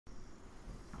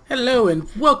Hello and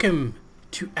welcome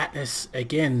to Atlas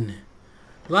again.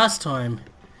 Last time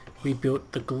we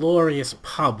built the glorious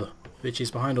pub which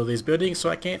is behind all these buildings, so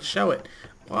I can't show it.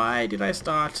 Why did I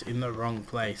start in the wrong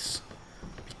place?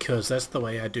 Because that's the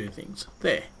way I do things.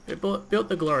 There, we built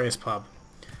the glorious pub.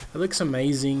 It looks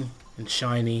amazing and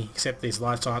shiny, except these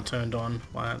lights aren't turned on.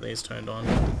 Why aren't these turned on?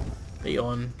 Be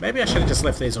on. Maybe I should have just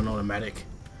left these on automatic.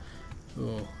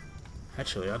 Ooh.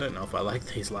 Actually, I don't know if I like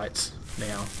these lights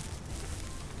now.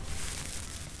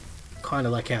 Kind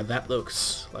of like how that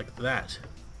looks, like that.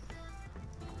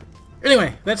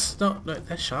 Anyway, that's not, no,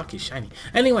 that shark is shiny.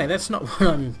 Anyway, that's not what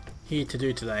I'm here to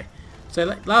do today. So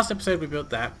last episode we built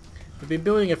that. We've been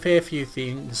building a fair few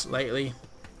things lately.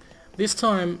 This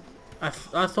time I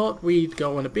thought we'd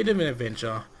go on a bit of an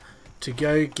adventure to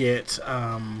go get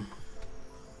oh,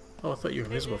 I thought you were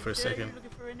invisible for a second. You're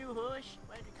looking for a new horse?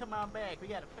 Why don't you come on back? We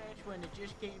got a fresh one that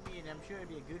just came in. I'm sure it'll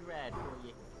be a good ride for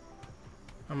you.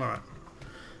 I'm alright.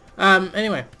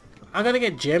 Anyway, I gotta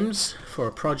get gems for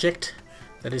a project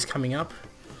that is coming up,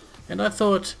 and I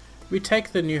thought we'd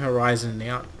take the New Horizon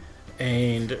out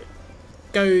and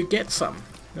go get some.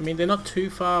 I mean, they're not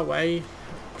too far away.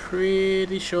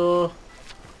 Pretty sure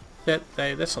that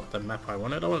that's not the map I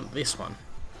wanted. I want this one.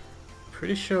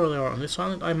 Pretty sure they are on this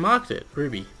one. I marked it.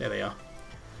 Ruby. There they are.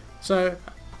 So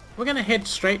we're gonna head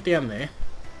straight down there,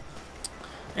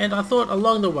 and I thought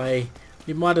along the way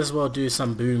we might as well do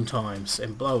some boom times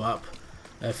and blow up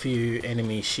a few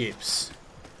enemy ships.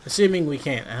 Assuming we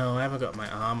can. Oh, I haven't got my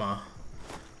armor.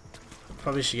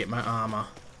 Probably should get my armor.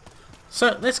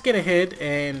 So let's get ahead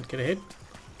and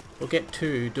we'll get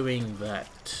to doing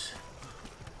that.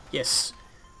 Yes.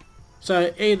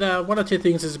 So either one or two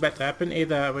things is about to happen.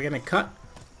 Either we're going to cut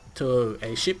to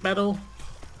a ship battle,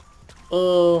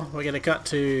 or we're going to cut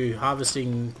to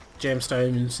harvesting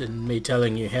gemstones and me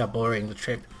telling you how boring the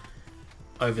trip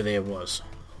over there was.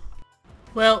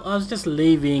 Well, I was just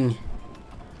leaving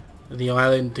the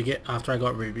island to get after I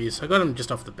got rubies. I got them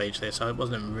just off the beach there, so it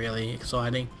wasn't really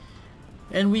exciting.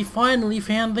 And we finally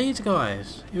found these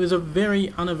guys. It was a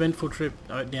very uneventful trip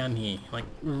down here, like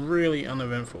really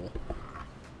uneventful.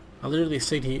 I literally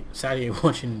sat here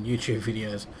watching YouTube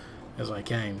videos as I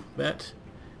came, but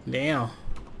now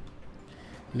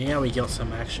we got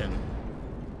some action.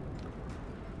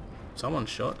 Someone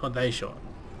shot, or they shot.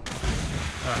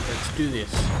 Alright, let's do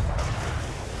this.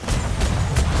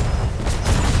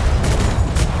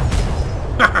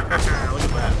 Look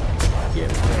at that.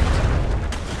 Get wrecked.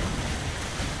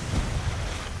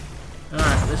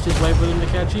 Alright, let's just wait for them to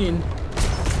catch in.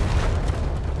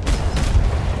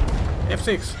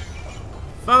 F6.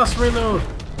 Fast reload.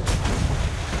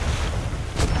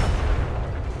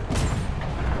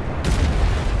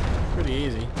 Pretty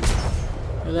easy.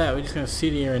 Look at that, we're just gonna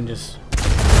sit here and just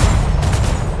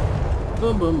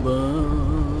boom boom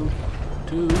boom.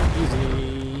 Too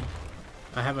easy.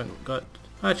 I haven't got...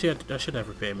 Actually, I should have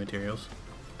repair materials.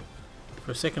 For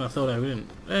a second I thought I wouldn't.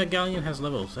 Galleon has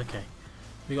levels, okay.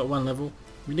 We got one level.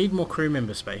 We need more crew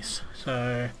member space.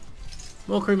 So,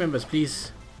 more crew members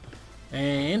please.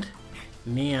 And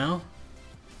now,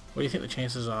 what do you think the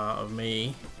chances are of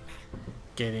me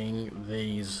getting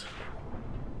these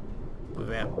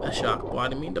without a shark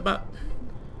biting me in the butt?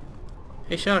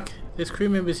 Hey shark, there's crew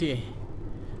members here.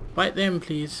 Bite them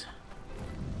please.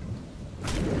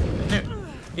 No,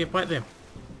 here, bite them.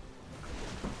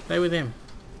 Stay with them.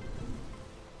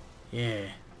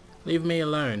 Yeah, leave me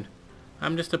alone.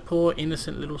 I'm just a poor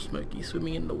innocent little smoky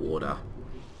swimming in the water.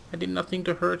 I did nothing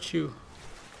to hurt you.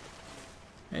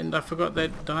 And I forgot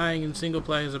that dying in single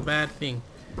player is a bad thing,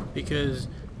 because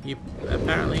you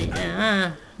apparently...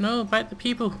 no, bite the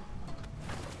people.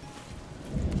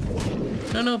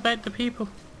 No, bite the people.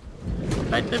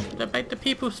 Bite the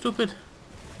people, stupid.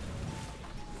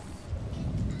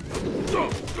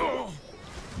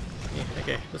 Yeah,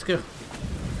 okay, let's go.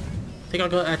 I think I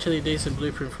got actually a decent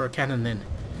blueprint for a cannon then.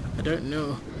 I don't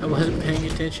know. I wasn't paying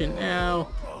attention. Ow!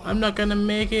 I'm not gonna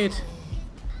make it.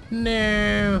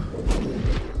 No.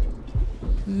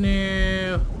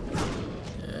 No.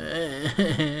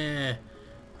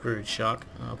 Rude shark.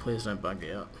 Oh, please don't bug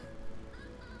me out.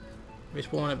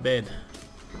 Respawn at bed.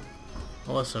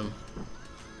 Awesome.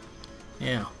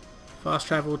 Now, fast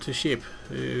travel to ship,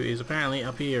 who is apparently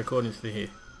up here according to here.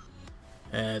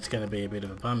 It's gonna be a bit of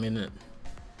a bum, isn't it?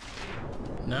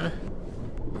 No?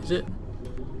 Is it?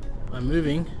 I'm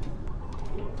moving.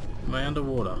 Am I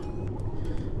underwater?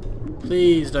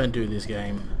 Please don't do this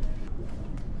game.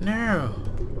 No!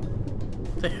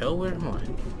 What the hell? Where am I?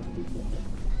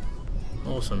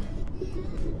 Awesome.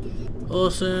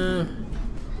 Awesome!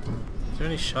 Is there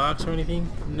any sharks or anything?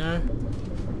 No?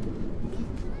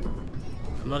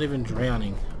 I'm not even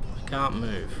drowning. can't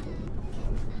move.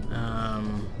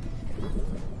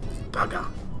 Bugger.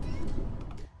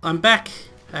 I'm back.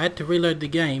 I had to reload the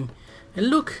game. And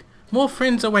look, more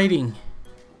friends are waiting.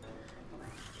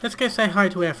 Let's go say hi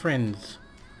to our friends.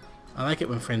 I like it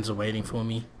when friends are waiting for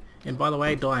me. And by the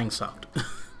way, dying sucked.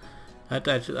 I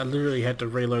literally had to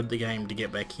reload the game to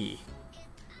get back here.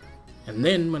 And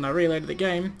then, when I reloaded the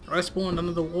game, I spawned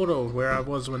under the water where I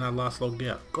was when I last logged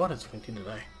out. God, it's windy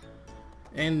today.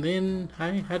 And then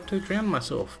I had to drown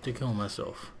myself to kill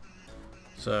myself.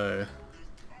 So,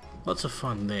 lots of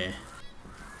fun there.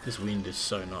 This wind is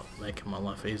so not making my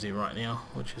life easy right now,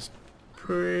 which is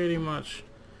pretty much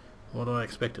what I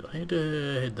expected. I had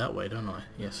to head that way, don't I?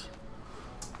 Yes.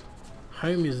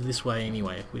 Home is this way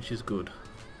anyway, which is good.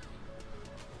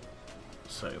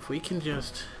 So if we can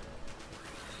just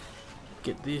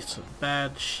get this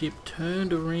bad ship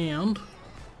turned around.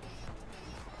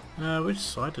 Which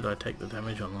side did I take the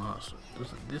damage on last?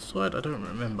 Was it this side? I don't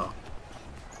remember.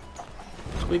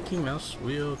 Squeaky mouse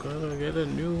wheel, gotta get a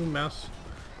new mouse.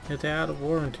 It's out of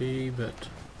warranty, but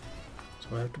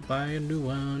so I have to buy a new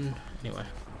one. Anyway.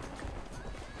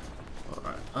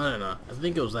 Alright, I don't know. I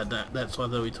think it was that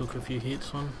side that we took a few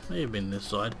hits on. May have been this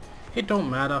side. It don't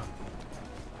matter.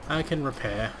 I can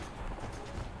repair.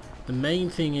 The main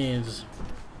thing is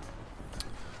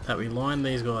that we line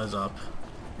these guys up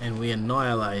and we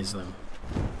annihilate them.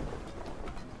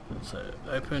 So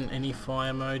open any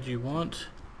fire mode you want.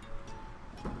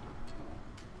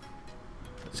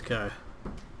 Let's go.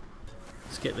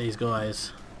 Let's get these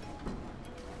guys.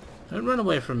 Don't run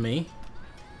away from me.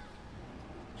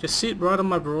 Just sit right on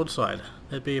my broadside.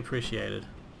 That'd be appreciated.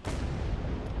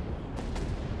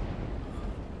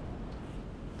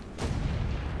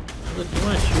 Look, you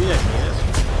want to shoot at me, that's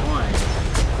fine.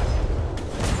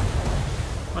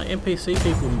 My NPC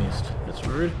people missed. That's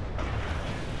rude.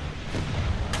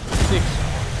 6.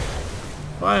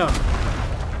 Fire!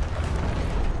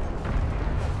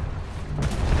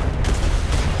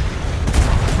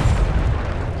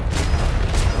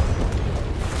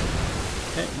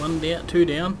 Okay, 1 down, 2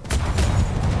 down.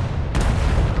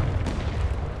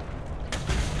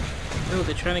 Oh,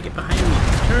 they're trying to get behind me.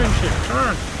 Turn, ship,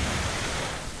 turn!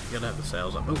 You gotta have the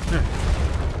sails up. Oh no!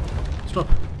 Stop!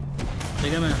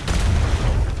 They're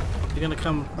gonna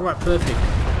come right perfect.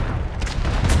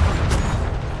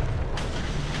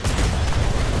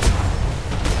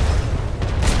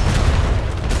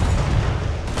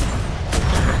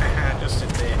 Just sit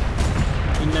there.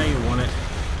 You know you want it.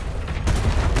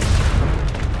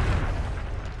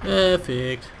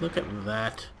 Perfect. Look at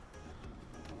that.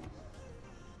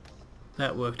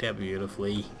 That worked out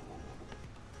beautifully.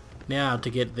 Now to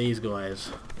get these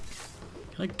guys.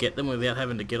 Can I get them without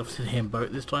having to get off the damn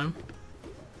boat this time?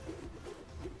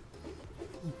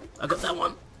 I got that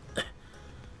one!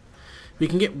 We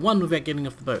can get one without getting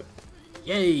off the boat.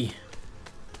 Yay!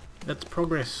 That's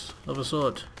progress of a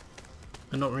sort.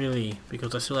 But not really,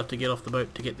 because I still have to get off the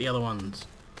boat to get the other ones.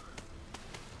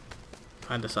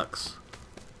 Kinda sucks.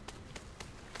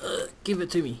 Give it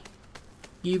to me.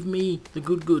 Give me the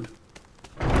good.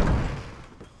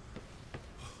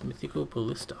 Mythical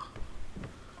ballista.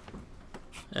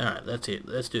 Alright, that's it.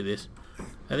 Let's do this.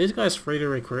 Now these guys free to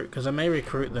recruit, because I may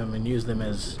recruit them and use them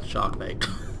as shark bait.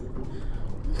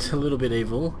 It's a little bit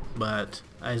evil, but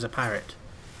as a pirate,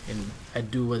 and I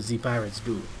do what the pirates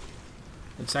do.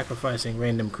 And sacrificing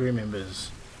random crew members.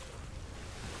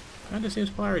 Kinda seems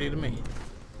piratey to me.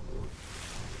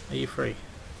 Are you free?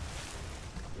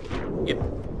 Yep.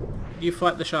 You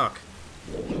fight the shark.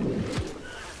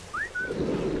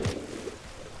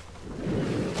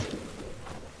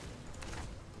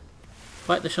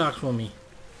 Fight the shark for me.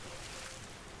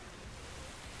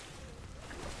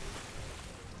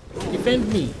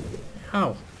 Defend me!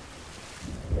 How?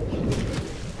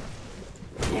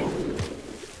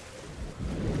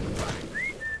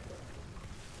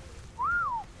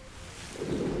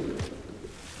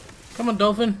 Come on,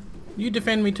 dolphin. You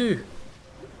defend me too.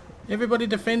 Everybody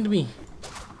defend me.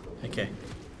 Okay.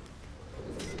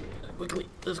 Quickly,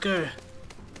 let's go.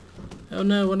 Oh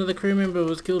no, one of the crew members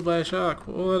was killed by a shark.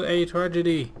 What a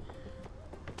tragedy.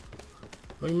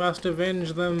 We must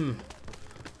avenge them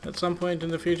at some point in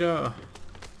the future.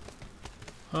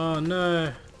 Oh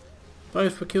no.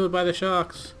 Both were killed by the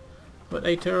sharks. What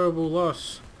a terrible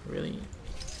loss. Really?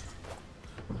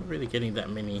 Not really getting that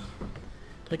many.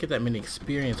 Don't get that many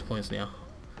experience points now.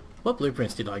 What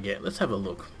blueprints did I get? Let's have a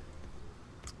look.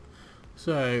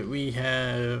 So we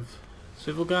have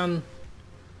civil gun.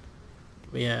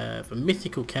 We have a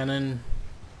mythical cannon,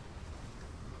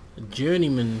 a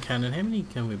journeyman cannon. How many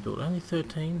can we build? Only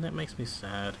 13? That makes me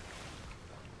sad.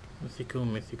 Mythical.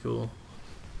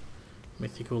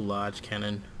 Mythical large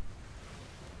cannon.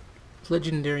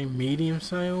 Legendary medium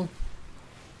sail.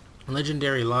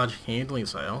 Legendary large handling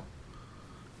sail.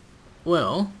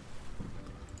 Well,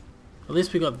 at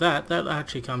least we got that. That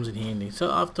actually comes in handy.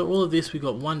 So after all of this, we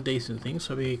got one decent thing,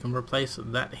 so we can replace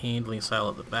that handling sail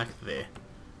at the back there.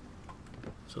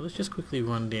 So let's just quickly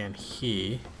run down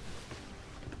here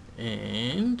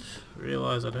and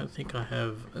realize I don't think I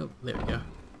have... Oh, there we go.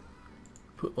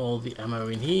 Put all the ammo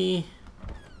in here.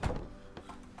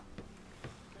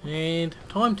 And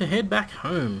time to head back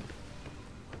home.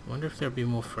 Wonder if there'll be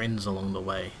more friends along the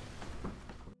way.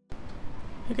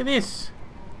 Look at this.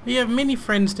 We have many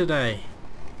friends today.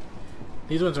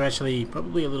 These ones are actually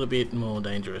probably a little bit more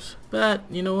dangerous. But,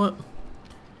 you know what?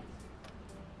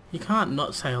 You can't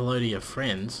not say hello to your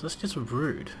friends. That's just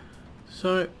rude.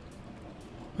 So,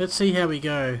 let's see how we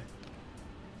go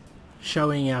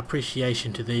showing our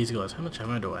appreciation to these guys. How much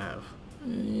ammo do I have?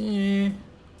 Yeah.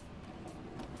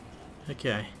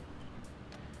 Okay.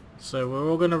 So we're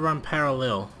all going to run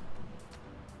parallel.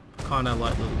 Kind of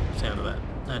like the sound of that,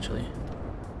 actually.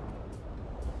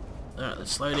 Alright,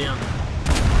 let's slow down.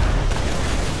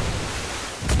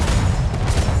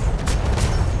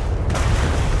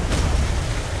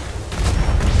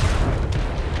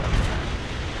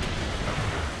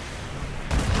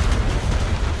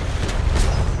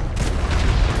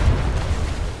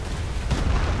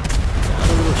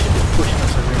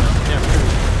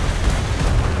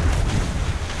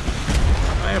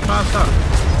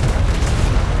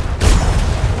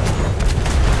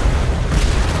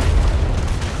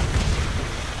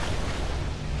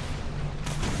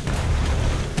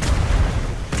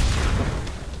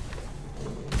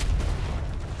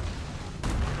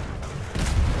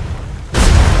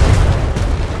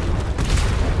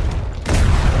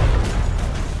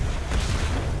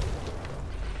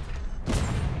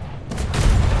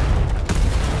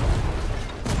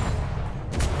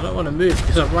 To move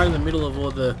because I'm right in the middle of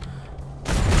all the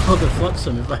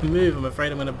flotsam. If I move, I'm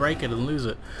afraid I'm going to break it and lose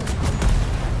it.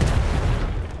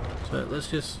 So let's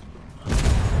just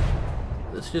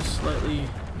slightly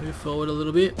move forward a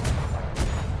little bit.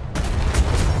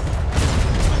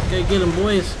 Okay, get them,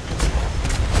 boys.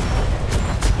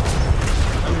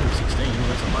 116.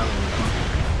 That's a mile.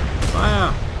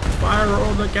 Fire! Fire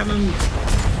all the cannons!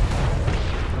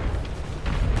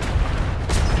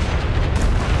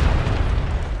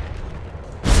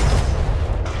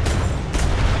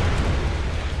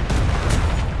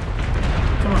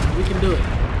 We can do it.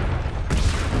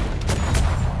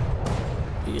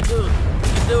 We can do it. We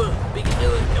can do it. We can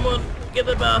do it. Come on. Get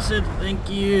the bastard. Thank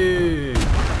you.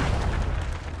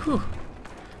 Whew.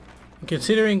 And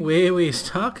considering where we're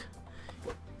stuck,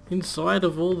 inside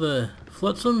of all the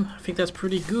flotsam, I think that's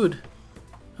pretty good.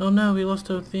 Oh no, we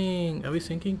lost our thing. Are we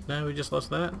sinking? No, we just lost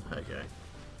that? Okay.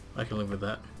 I can live with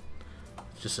that.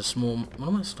 It's just a small... What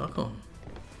am I stuck on?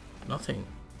 Nothing.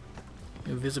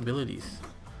 Invisibilities.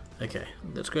 Okay,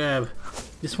 let's grab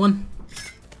this one.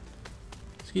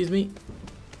 Excuse me.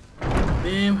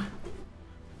 Bam.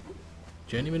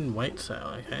 Journeyman weight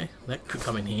sail. Okay, that could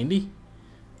come in handy.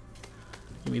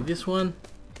 Give me this one.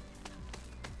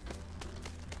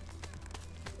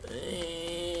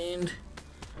 And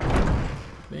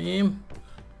bam.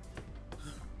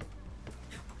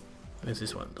 Where's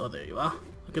this one? Oh, there you are.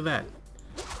 Look at that.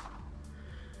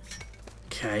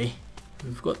 Okay,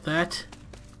 we've got that.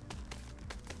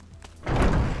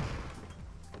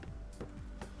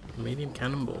 Medium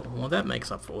cannonball. Well, that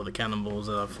makes up for all the cannonballs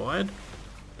that I've fired.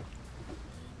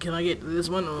 Can I get to this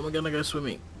one, or am I gonna go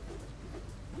swimming?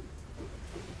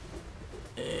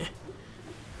 I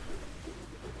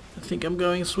think I'm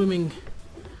going swimming.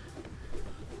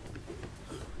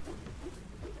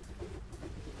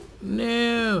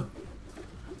 No!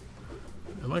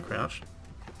 Am I crouched?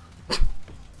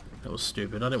 That was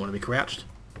stupid. I didn't want to be crouched.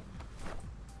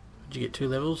 Did you get 2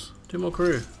 levels? 2 more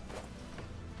crew.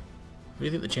 What do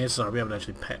you think the chances are I'll be able to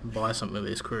actually buy something with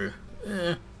this crew?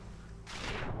 I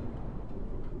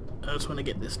just want to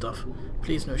get this stuff.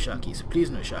 Please no sharkies. Please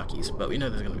no sharkies. But we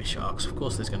know there's going to be sharks. Of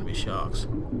course there's going to be sharks.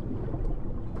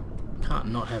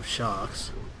 Can't not have sharks.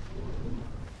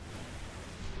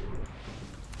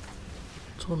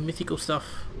 It's all mythical stuff.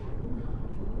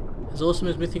 As awesome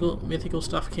as mythical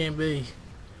stuff can be.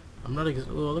 I'm not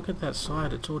oh, look at that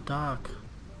side. It's all dark.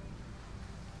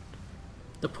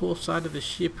 The poor side of the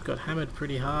ship got hammered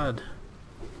pretty hard.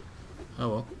 Oh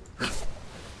well.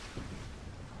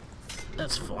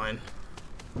 That's fine.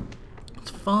 It's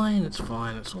fine, it's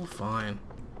fine, it's all fine.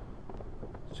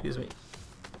 Excuse me.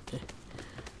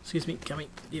 Excuse me, coming.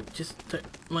 Yep, just don't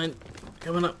mind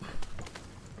coming up.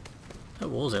 That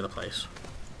wall's out of place.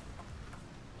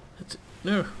 That's it.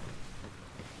 No.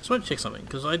 Just want to check something,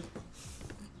 because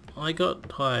I got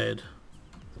tired.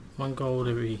 1 gold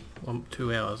every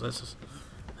 2 hours.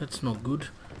 That's not good.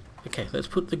 Okay, let's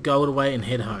put the gold away and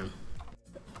head home.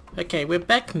 Okay, we're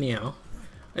back now.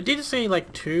 I did see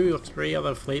like 2 or 3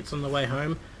 other fleets on the way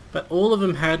home, but all of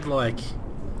them had like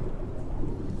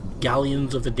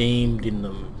galleons of the damned in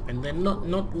them, and they're not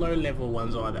low level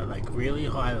ones either, like really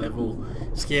high level,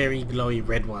 scary, glowy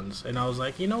red ones. And I was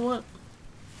like, you know what?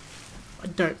 I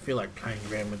don't feel like playing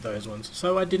around with those ones,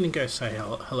 so I didn't go say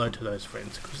hello to those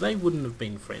friends, because they wouldn't have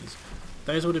been friends.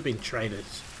 Those would have been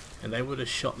traitors, and they would have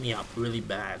shot me up really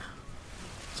bad.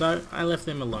 So I left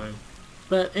them alone.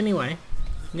 But anyway,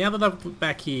 now that I'm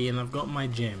back here and I've got my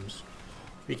gems,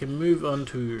 we can move on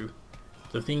to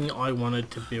the thing I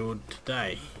wanted to build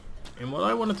today. And what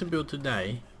I wanted to build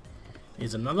today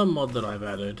is another mod that I've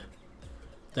added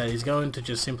that is going to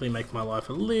just simply make my life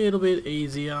a little bit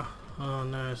easier. Oh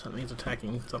no, something's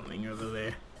attacking something over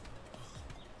there.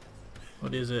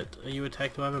 What is it? Are you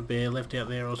attacked? Do I have a bear left out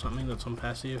there or something that's on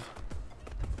passive?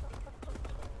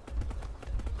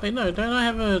 Wait, no, don't I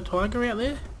have a tiger out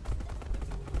there?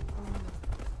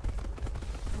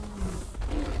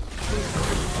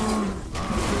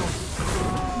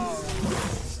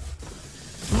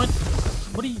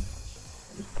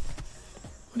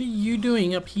 What are you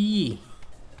doing up here?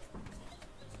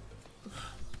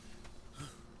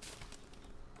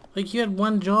 Like, you had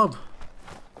 1 job.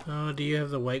 Oh, do you have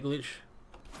the weight glitch?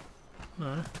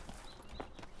 No.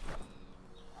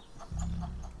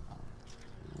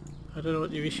 I don't know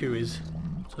what your issue is.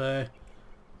 So,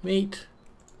 meat,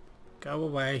 go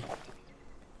away.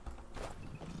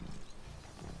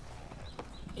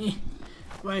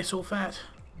 Why are you so fat?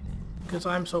 Because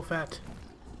I'm so fat.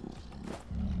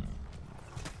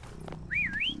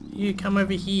 You come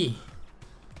over here.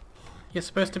 You're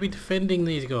supposed to be defending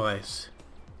these guys.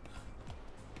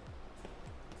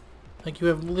 Like, you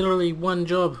have literally 1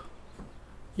 job.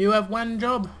 You have 1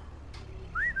 job.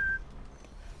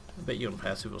 I bet you're on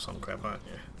passive or some crap, aren't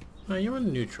you? No, you're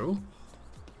on neutral.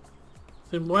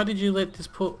 Then why did you let this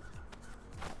put...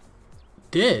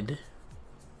 Dead?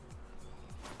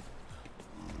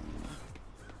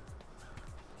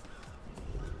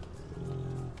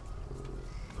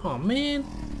 Oh man.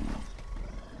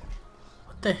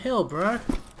 What the hell, bro?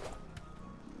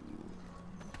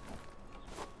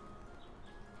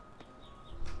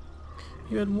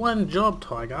 You had 1 job,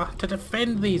 Tiger, to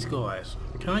defend these guys.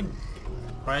 Can I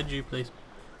ride you, please?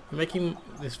 You're making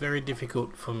this very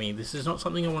difficult for me. This is not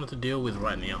something I wanted to deal with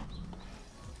right now.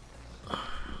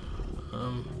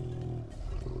 Well,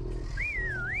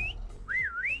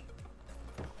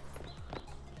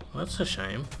 that's a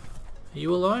shame. Are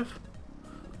you alive?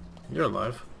 You're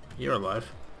alive. You're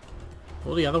alive.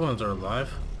 All the other ones are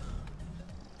alive.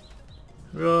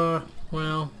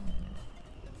 Well...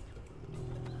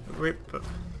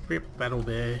 Rip Battle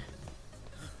Bear.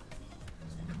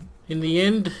 In the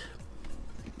end,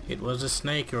 it was a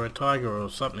snake or a tiger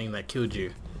or something that killed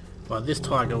you. While this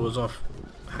tiger was off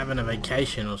having a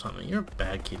vacation or something. You're a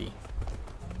bad kitty.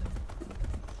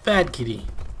 Bad kitty.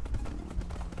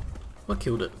 What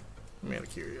killed it? I'm out of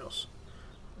curious.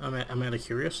 I'm out of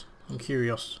curious. I'm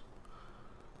curious.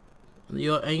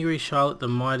 You're angry Charlotte the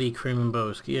mighty cream and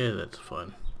bosk. Yeah, that's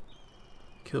fine.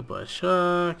 Killed by a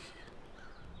shark.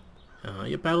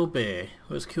 Your battle bear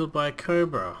was killed by a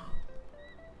cobra.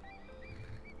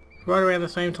 Right around the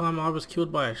same time I was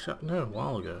killed by a shark. No, a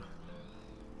while ago.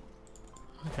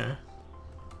 Okay.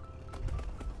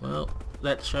 Well,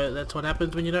 that's what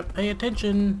happens when you don't pay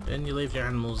attention and you leave your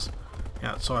animals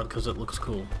outside because it looks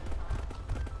cool.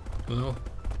 Well,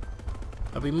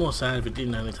 I'd be more sad if it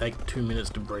didn't only take 2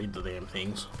 minutes to breed the damn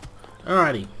things.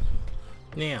 Alrighty.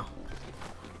 Now,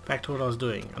 back to what I was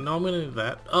doing. I know I'm going to do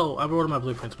that. Oh, I brought my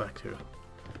blueprints back too.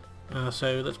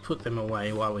 So let's put them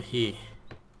away while we're here.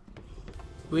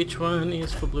 Which one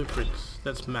is for blueprints?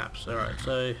 That's maps. Alright,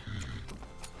 so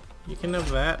you can have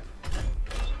that.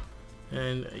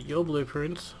 And your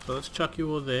blueprints. So let's chuck you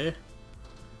all there.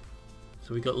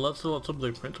 So we got lots and lots of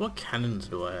blueprints. What cannons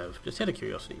do I have? Just out of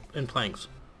curiosity. And planks.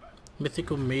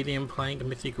 Mythical medium plank,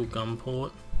 mythical gun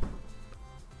port.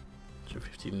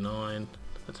 259.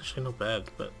 That's actually not bad,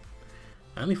 but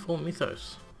only 4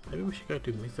 mythos. Maybe we should go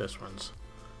do mythos runs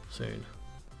soon.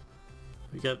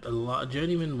 We got a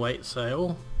journeyman weight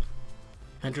sail.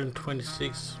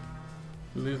 126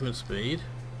 movement speed.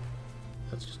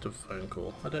 That's just a phone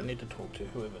call. I don't need to talk to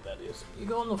whoever that is. You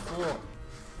go on the floor.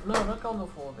 No, don't go on the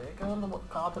floor there. Go on the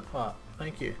carpet part.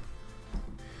 Thank you.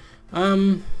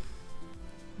 The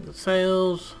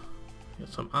sails. Got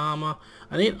some armor.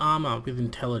 I need armor with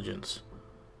intelligence.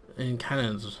 And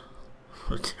cannons.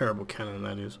 What a terrible cannon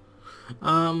that is.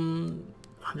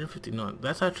 159.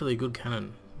 That's actually a good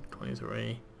cannon.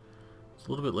 23. It's a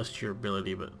little bit less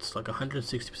durability, but it's like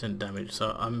 160% damage,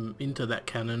 so I'm into that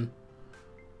cannon.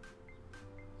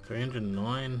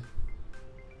 309.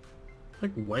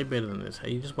 Like way better than this.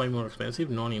 Hey, you're just way more expensive.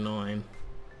 99.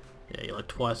 Yeah, you're like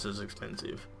twice as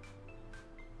expensive.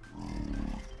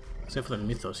 Except for the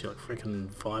mythos, you're like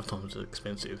freaking 5 times as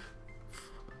expensive.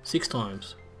 6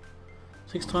 times.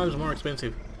 6 times more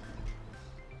expensive.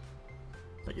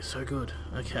 But you're so good.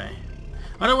 Okay.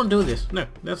 I don't want to do this. No,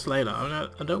 that's later. I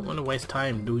don't want to waste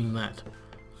time doing that.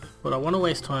 What I want to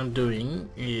waste time doing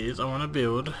is I want to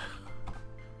build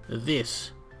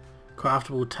this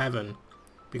craftable tavern.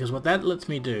 Because what that lets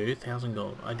me do, 1,000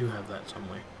 gold, I do have that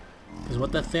somewhere. Because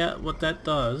what that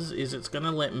does is it's going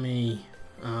to let me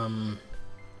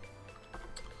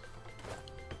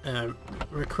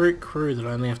recruit crew that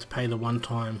I only have to pay the one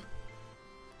time,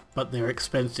 but they're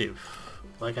expensive.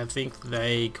 Like I think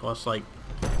they cost like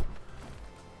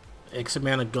X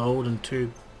amount of gold and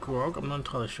 2 grog. I'm not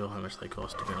entirely sure how much they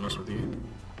cost, to be honest with you.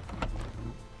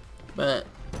 But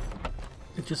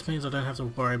it just means I don't have to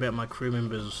worry about my crew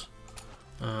members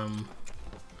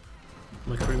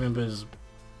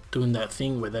doing that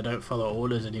thing where they don't follow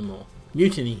orders anymore.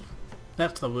 Mutiny.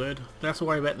 That's the word. That's the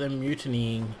worry about them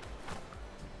mutinying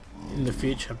in the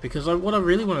future. Because what I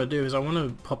really want to do is I want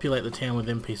to populate the town with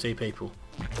NPC people.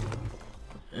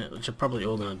 Which are probably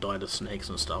all going to die to snakes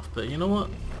and stuff. But you know what?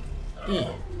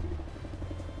 Yeah.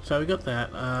 So we got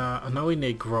that. I know we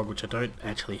need grog, which I don't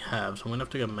actually have. So I'm going to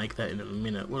have to go make that in a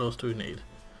minute. What else do we need?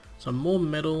 Some more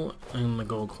metal and the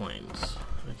gold coins.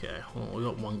 Okay, well we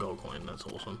got 1 gold coin, that's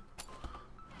awesome.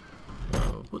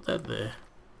 We'll put that there.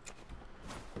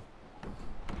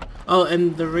 Oh,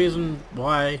 and the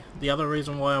other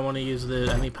reason why I want to use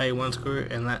the only pay 1 screw,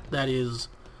 and that is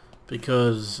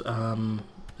because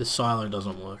the silo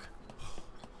doesn't work.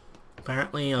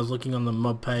 Apparently I was looking on the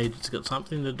mob page, it's got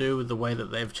something to do with the way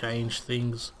that they've changed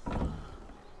things.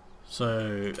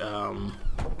 So,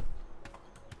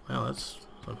 well, that's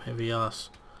some heavy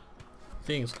ass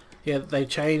things. Yeah, they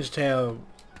changed how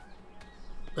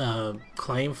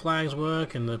claim flags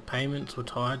work, and the payments were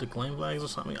tied to claim flags or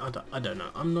something. I don't know.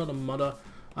 I'm not a modder.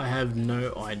 I have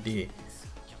no idea.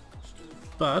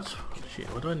 But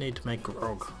shit, what do I need to make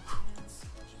grog?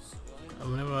 I've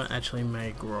never actually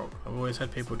made grog. I've always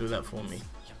had people do that for me.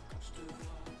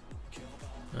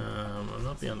 I'll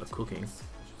not be under cooking.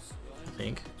 I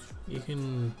think you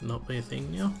can not be a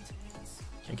thing now.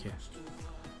 Thank you.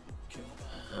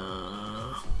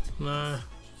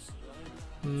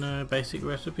 No basic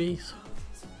recipes.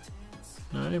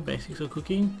 No basics of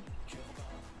cooking.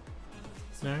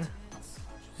 No.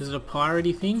 Is it a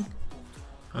piratey thing?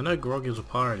 I know grog is a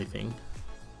piratey thing.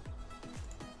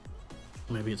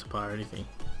 Maybe it's a piratey thing.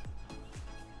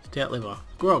 Stout liver.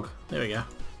 Grog. There we go.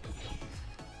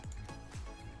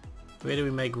 Where do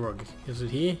we make grog? Is it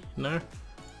here? No?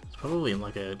 It's probably in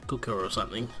like a cooker or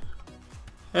something.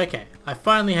 Okay, I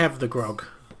finally have the grog.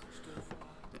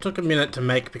 It took a minute to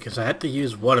make because I had to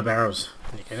use water barrels.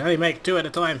 You can only make 2 at a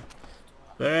time.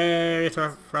 Very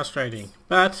frustrating.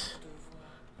 But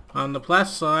on the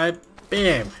plus side,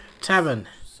 bam! Tavern.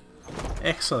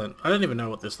 Excellent. I don't even know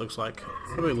what this looks like.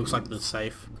 Probably looks like the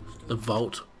safe. The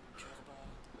vault.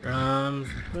 Do I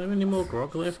have any more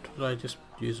grog left? Did I just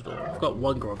use it all? I've got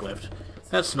 1 grog left.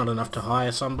 That's not enough to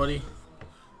hire somebody.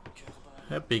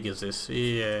 How big is this?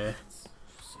 Yeah.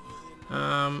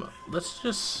 Let's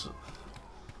just...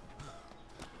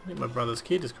 I think my brother's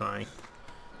kid is crying.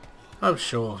 I'm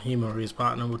sure him or his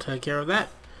partner will take care of that.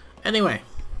 Anyway,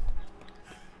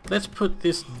 let's put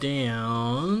this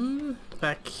down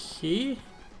back here.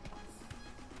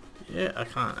 Yeah, I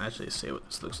can't actually see what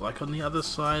this looks like on the other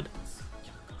side.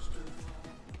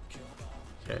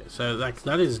 Okay, so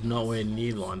that is nowhere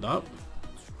near lined up.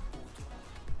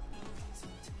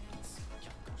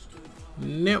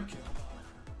 Nope.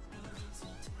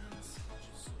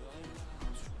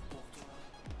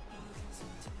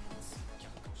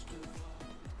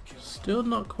 Still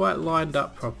not quite lined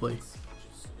up properly.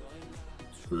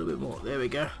 A little bit more. There we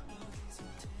go.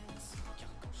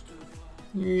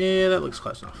 Yeah, that looks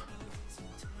close enough.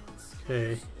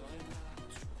 Okay.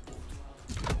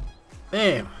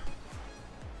 Bam!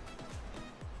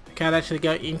 I can't actually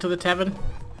go into the tavern.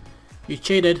 You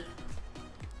cheated.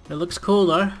 It looks cool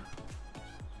though.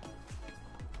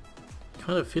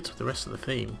 Kind of fits with the rest of the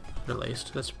theme, at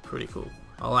least. That's pretty cool.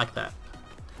 I like that.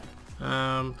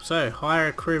 So, hire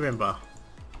a crew member.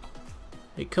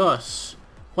 It costs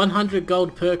 100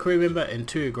 gold per crew member and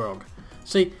 2 grog.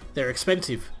 See, they're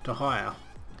expensive to hire,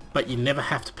 but you never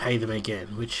have to pay them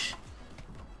again, which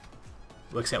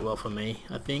Works out well for me,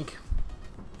 I think.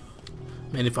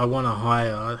 And if I want to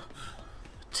hire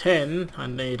 10, I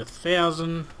need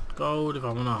 1,000 gold. If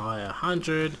I want to hire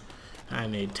 100, I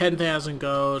need 10,000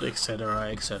 gold, etc,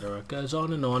 etc. It goes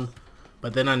on and on,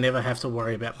 but then I never have to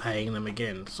worry about paying them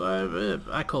again. So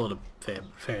I call it a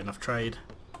fair enough trade.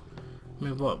 I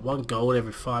mean, what, 1 gold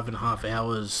every 5.5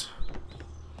 hours?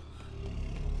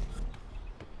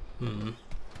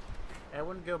 I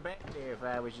wouldn't go back there if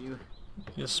I was you.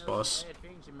 Yes, boss. Bad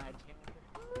things in my town.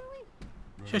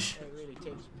 Shush. It really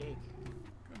takes a cake.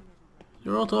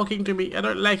 You're all talking to me. I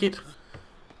don't like it.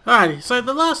 Alrighty, so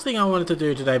the last thing I wanted to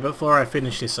do today before I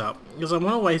finish this up is I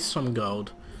want to waste some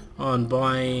gold on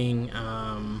buying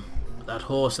that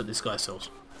horse that this guy sells.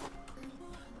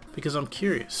 Because I'm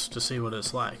curious to see what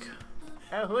it's like.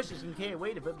 Our horses can carry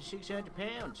weight of up to 600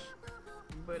 pounds.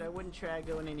 But I wouldn't try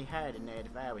going any higher than that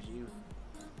if I was you.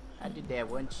 I did that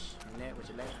once, and that was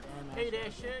the last time. Hey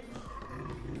there, sir.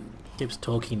 Keeps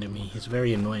talking to me. He's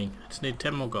very annoying. I just need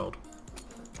 10 more gold.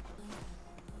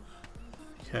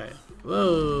 Okay.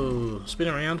 Whoa! Spin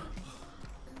around.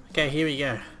 Okay, here we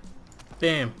go.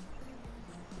 Bam.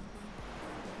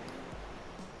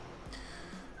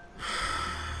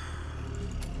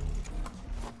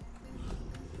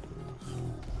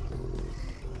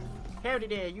 Howdy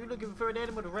there, you looking for an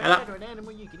animal to ride or an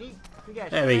animal you can eat? We got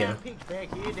there we go. pigs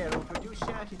back here that'll produce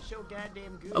something so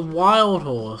goddamn good. A wild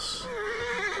horse.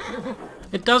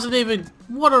 It doesn't even...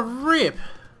 What a rip!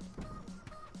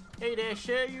 Hey there,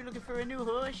 sir, you looking for a new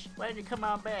horse? Why don't you come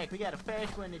on back? We got a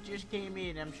fast one that just came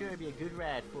in. I'm sure it'll be a good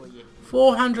ride for you.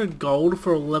 400 gold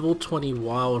for a level 20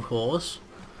 wild horse?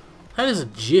 That is a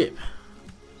jip.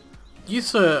 You,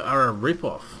 sir, are a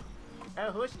rip-off.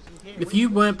 Our horses can carry If you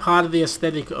weren't part of the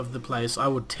aesthetic of the place, I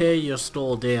would tear your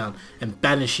stall down and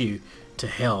banish you to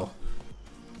hell.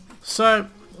 So,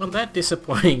 on that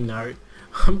disappointing note,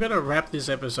 I'm gonna wrap this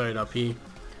episode up here.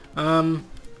 I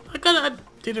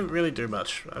didn't really do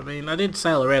much. I mean, I did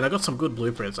sail around. I got some good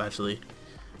blueprints actually,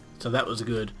 so that was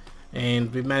good.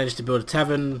 And we managed to build a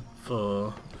tavern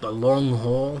for the long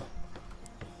haul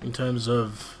in terms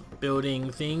of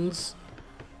building things.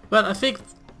 But I think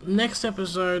next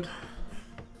episode,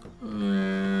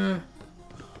 I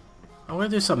want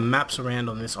to do some maps around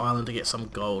on this island to get some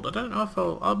gold. I don't know if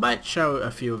I might show a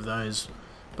few of those,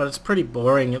 but it's pretty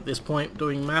boring at this point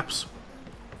doing maps.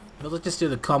 But let's just do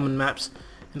the common maps,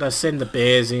 and I send the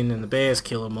bears in, and the bears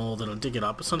kill them all, then I'll dig it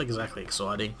up. It's not exactly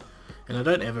exciting, and I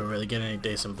don't ever really get any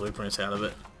decent blueprints out of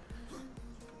it.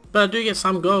 But I do get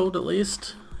some gold at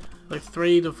least, like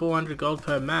 300 to 400 gold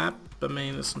per map. I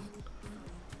mean, it's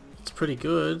pretty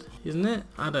good, isn't it?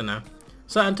 I don't know.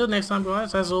 So until next time,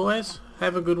 guys, as always,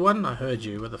 have a good one. I heard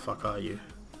you. Where the fuck are you?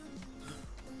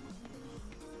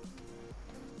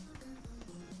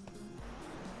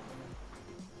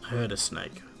 I heard a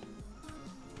snake.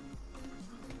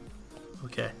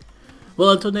 Okay.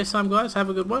 Well, until next time, guys, have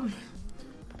a good one.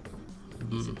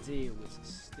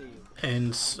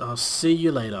 And I'll see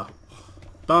you later.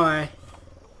 Bye.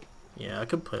 Yeah, I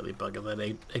completely buggered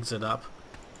that exit up.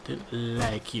 Didn't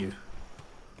like you.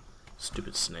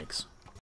 Stupid snakes.